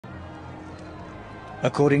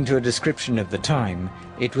According to a description of the time,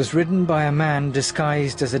 it was ridden by a man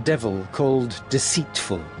disguised as a devil called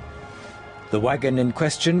Deceitful. The wagon in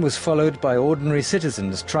question was followed by ordinary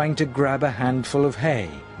citizens trying to grab a handful of hay.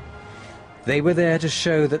 They were there to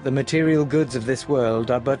show that the material goods of this world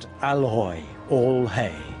are but alloy, all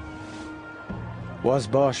hay. Was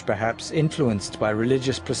Bosch perhaps influenced by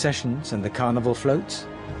religious processions and the carnival floats?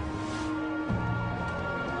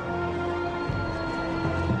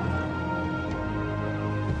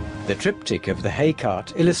 The triptych of the hay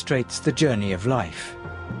cart illustrates the journey of life.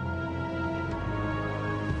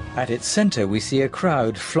 At its centre we see a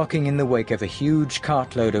crowd flocking in the wake of a huge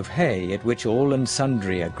cartload of hay at which all and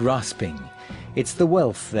sundry are grasping. It's the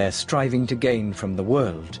wealth they're striving to gain from the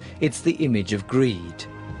world. It's the image of greed.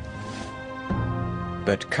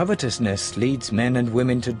 But covetousness leads men and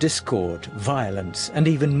women to discord, violence, and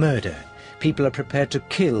even murder. People are prepared to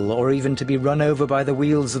kill or even to be run over by the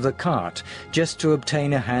wheels of the cart just to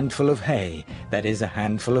obtain a handful of hay, that is, a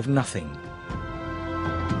handful of nothing.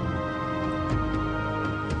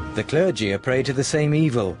 The clergy are prey to the same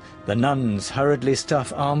evil. The nuns hurriedly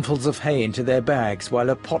stuff armfuls of hay into their bags while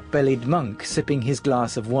a pot-bellied monk sipping his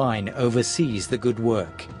glass of wine oversees the good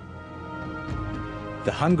work.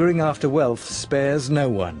 The hungering after wealth spares no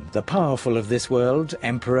one. The powerful of this world,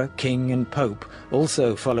 emperor, king and pope,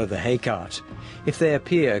 also follow the hay cart. If they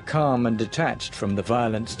appear calm and detached from the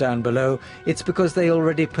violence down below, it's because they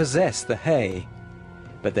already possess the hay.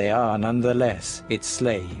 But they are nonetheless its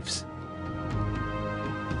slaves.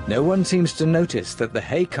 No one seems to notice that the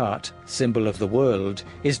hay cart, symbol of the world,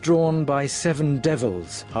 is drawn by 7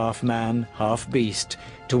 devils, half man, half beast,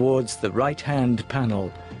 towards the right-hand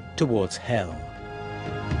panel, towards hell.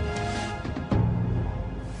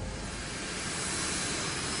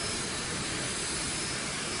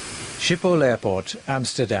 Schiphol Airport,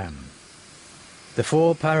 Amsterdam. The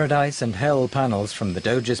 4 Paradise and Hell panels from the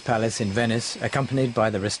Doge's Palace in Venice, accompanied by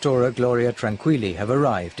the restorer Gloria Tranquilli, have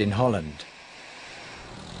arrived in Holland.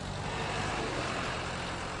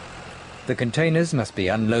 The containers must be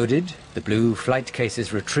unloaded, the blue flight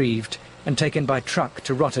cases retrieved, and taken by truck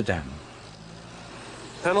to Rotterdam.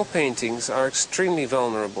 Panel paintings are extremely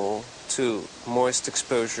vulnerable to moist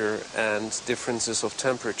exposure and differences of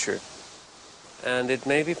temperature. And it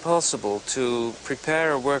may be possible to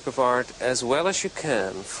prepare a work of art as well as you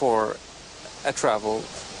can for a travel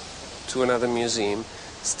to another museum.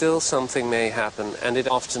 Still something may happen, and it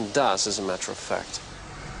often does, as a matter of fact.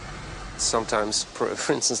 Sometimes,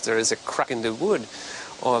 for instance, there is a crack in the wood,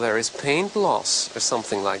 or there is paint loss, or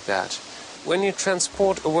something like that. When you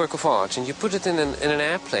transport a work of art and you put it in an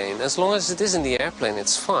airplane, as long as it is in the airplane,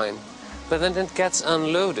 it's fine. But then it gets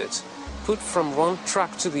unloaded, put from one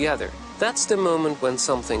truck to the other. That's the moment when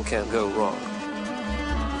something can go wrong.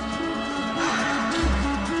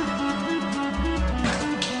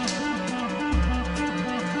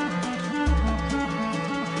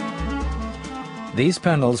 These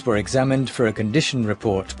panels were examined for a condition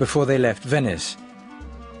report before they left Venice.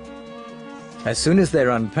 As soon as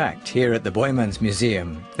they're unpacked here at the Boijmans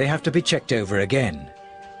Museum, they have to be checked over again.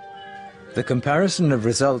 The comparison of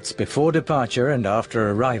results before departure and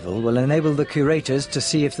after arrival will enable the curators to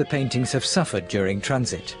see if the paintings have suffered during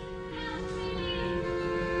transit.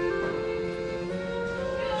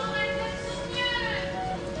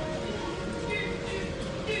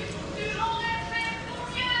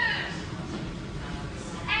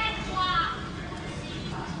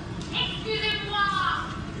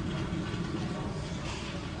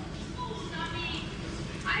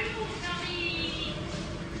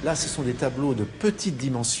 Là, ce sont des tableaux de petite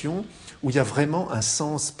dimension où il y a vraiment un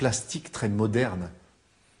sens plastique très moderne.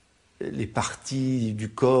 Les parties du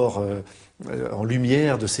corps en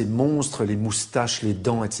lumière de ces monstres, les moustaches, les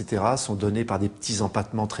dents, etc., sont données par des petits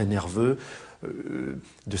empattements très nerveux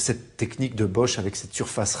de cette technique de Bosch avec cette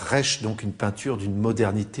surface rêche, donc une peinture d'une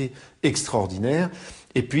modernité extraordinaire.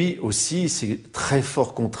 Et puis aussi ces très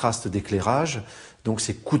forts contrastes d'éclairage, donc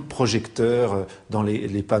ces coups de projecteur dans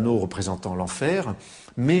les panneaux représentant l'enfer.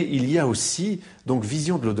 Mais il y a aussi, donc,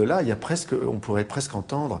 vision de l'au-delà, il y a presque, on pourrait presque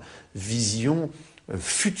entendre vision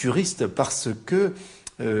futuriste, parce que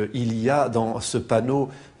il y a dans ce panneau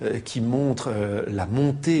qui montre la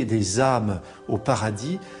montée des âmes au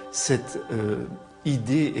paradis, cette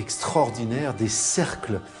idée extraordinaire des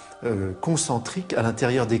cercles concentriques à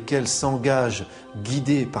l'intérieur desquels s'engagent,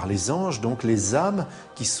 guidés par les anges, donc les âmes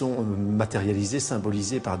qui sont matérialisées,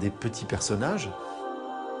 symbolisées par des petits personnages.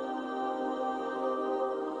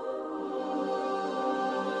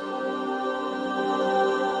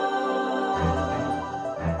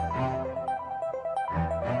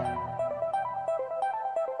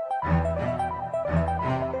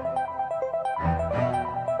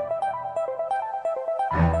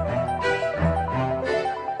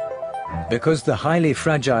 Because the highly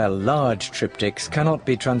fragile large triptychs cannot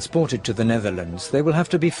be transported to the Netherlands, they will have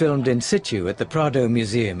to be filmed in situ at the Prado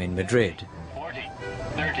Museum in Madrid. 40,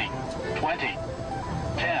 30, 20,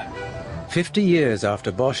 10. 50 years after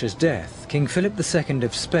Bosch's death, King Philip II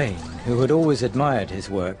of Spain, who had always admired his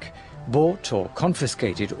work, bought or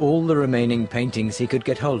confiscated all the remaining paintings he could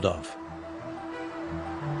get hold of.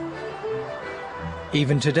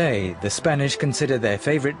 Even today, the Spanish consider their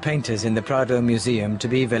favorite painters in the Prado Museum to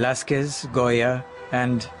be Velázquez, Goya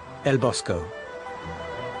and El Bosco.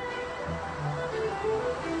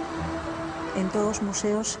 En todos los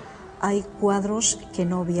museos hay cuadros que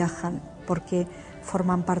no viajan porque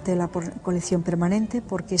forman parte de la colección permanente,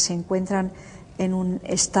 porque se encuentran en un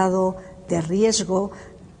estado de riesgo,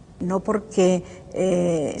 no porque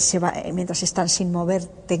mientras están sin mover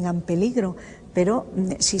tengan peligro, pero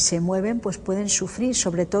si se mueven pues pueden sufrir,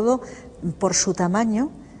 sobre todo por su tamaño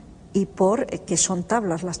y por que son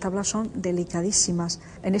tablas. Las tablas son delicadísimas,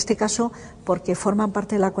 en este caso porque forman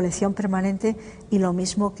parte de la colección permanente, y lo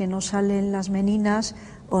mismo que no salen las meninas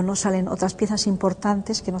o no salen otras piezas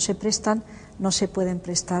importantes que no se prestan, no se pueden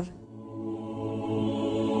prestar.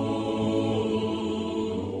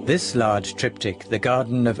 This large triptych, The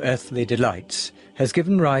Garden of Earthly Delights, has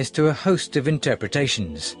given rise to a host of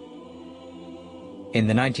interpretations. In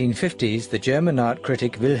the 1950s, the German art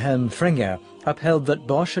critic Wilhelm Fringer upheld that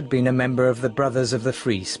Bosch had been a member of the Brothers of the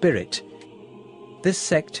Free Spirit. This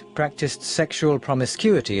sect practiced sexual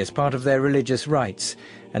promiscuity as part of their religious rites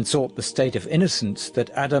and sought the state of innocence that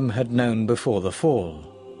Adam had known before the fall.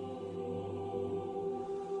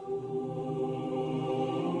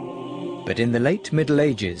 But in the late Middle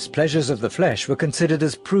Ages, pleasures of the flesh were considered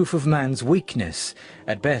as proof of man's weakness,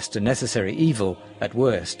 at best a necessary evil, at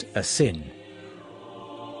worst a sin.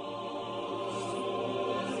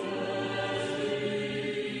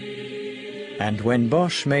 And when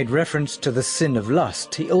Bosch made reference to the sin of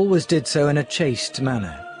lust, he always did so in a chaste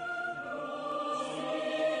manner.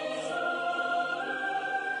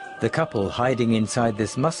 The couple hiding inside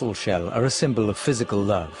this mussel shell are a symbol of physical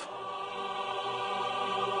love.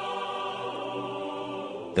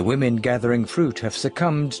 The women gathering fruit have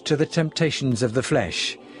succumbed to the temptations of the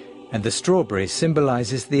flesh, and the strawberry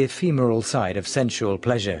symbolizes the ephemeral side of sensual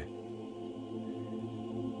pleasure.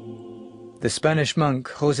 The Spanish monk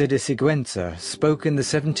José de Sigüenza spoke in the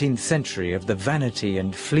 17th century of the vanity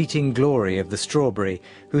and fleeting glory of the strawberry,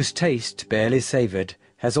 whose taste, barely savoured,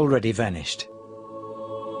 has already vanished.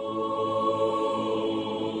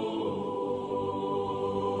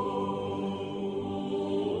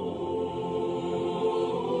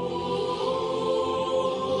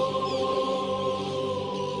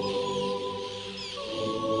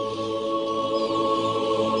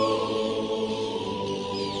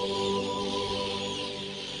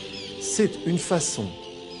 C'est une façon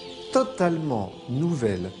totalement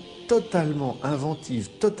nouvelle, totalement inventive,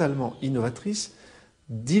 totalement innovatrice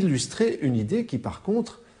d'illustrer une idée qui, par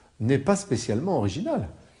contre, n'est pas spécialement originale.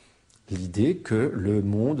 L'idée que le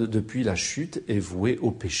monde, depuis la chute, est voué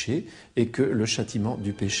au péché et que le châtiment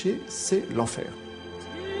du péché, c'est l'enfer.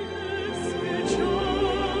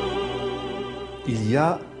 Il y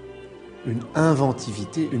a une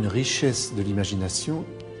inventivité, une richesse de l'imagination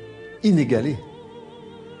inégalée.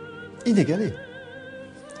 Inégalée.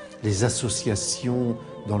 Les associations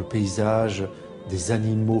dans le paysage, des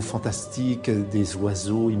animaux fantastiques, des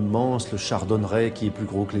oiseaux immenses, le chardonneret qui est plus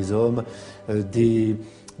gros que les hommes, de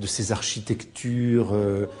ces architectures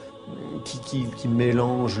qui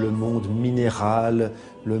mélangent le monde minéral,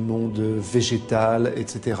 le monde végétal,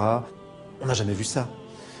 etc. On n'a jamais vu ça.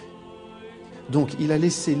 Donc il a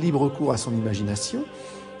laissé libre cours à son imagination.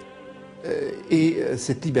 Et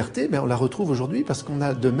cette liberté, on la retrouve aujourd'hui parce qu'on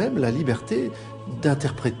a de même la liberté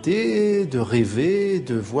d'interpréter, de rêver,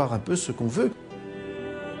 de voir un peu ce qu'on veut.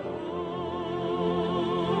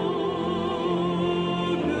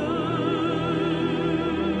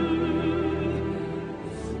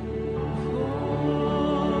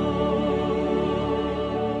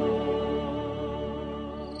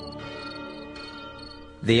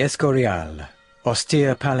 The Escorial,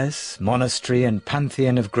 austere palace, monastery and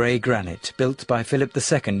pantheon of grey granite built by Philip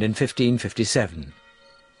II in 1557.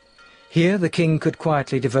 Here the king could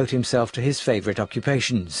quietly devote himself to his favourite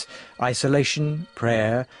occupations, isolation,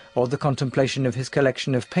 prayer, or the contemplation of his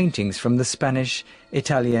collection of paintings from the Spanish,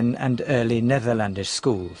 Italian and early Netherlandish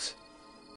schools.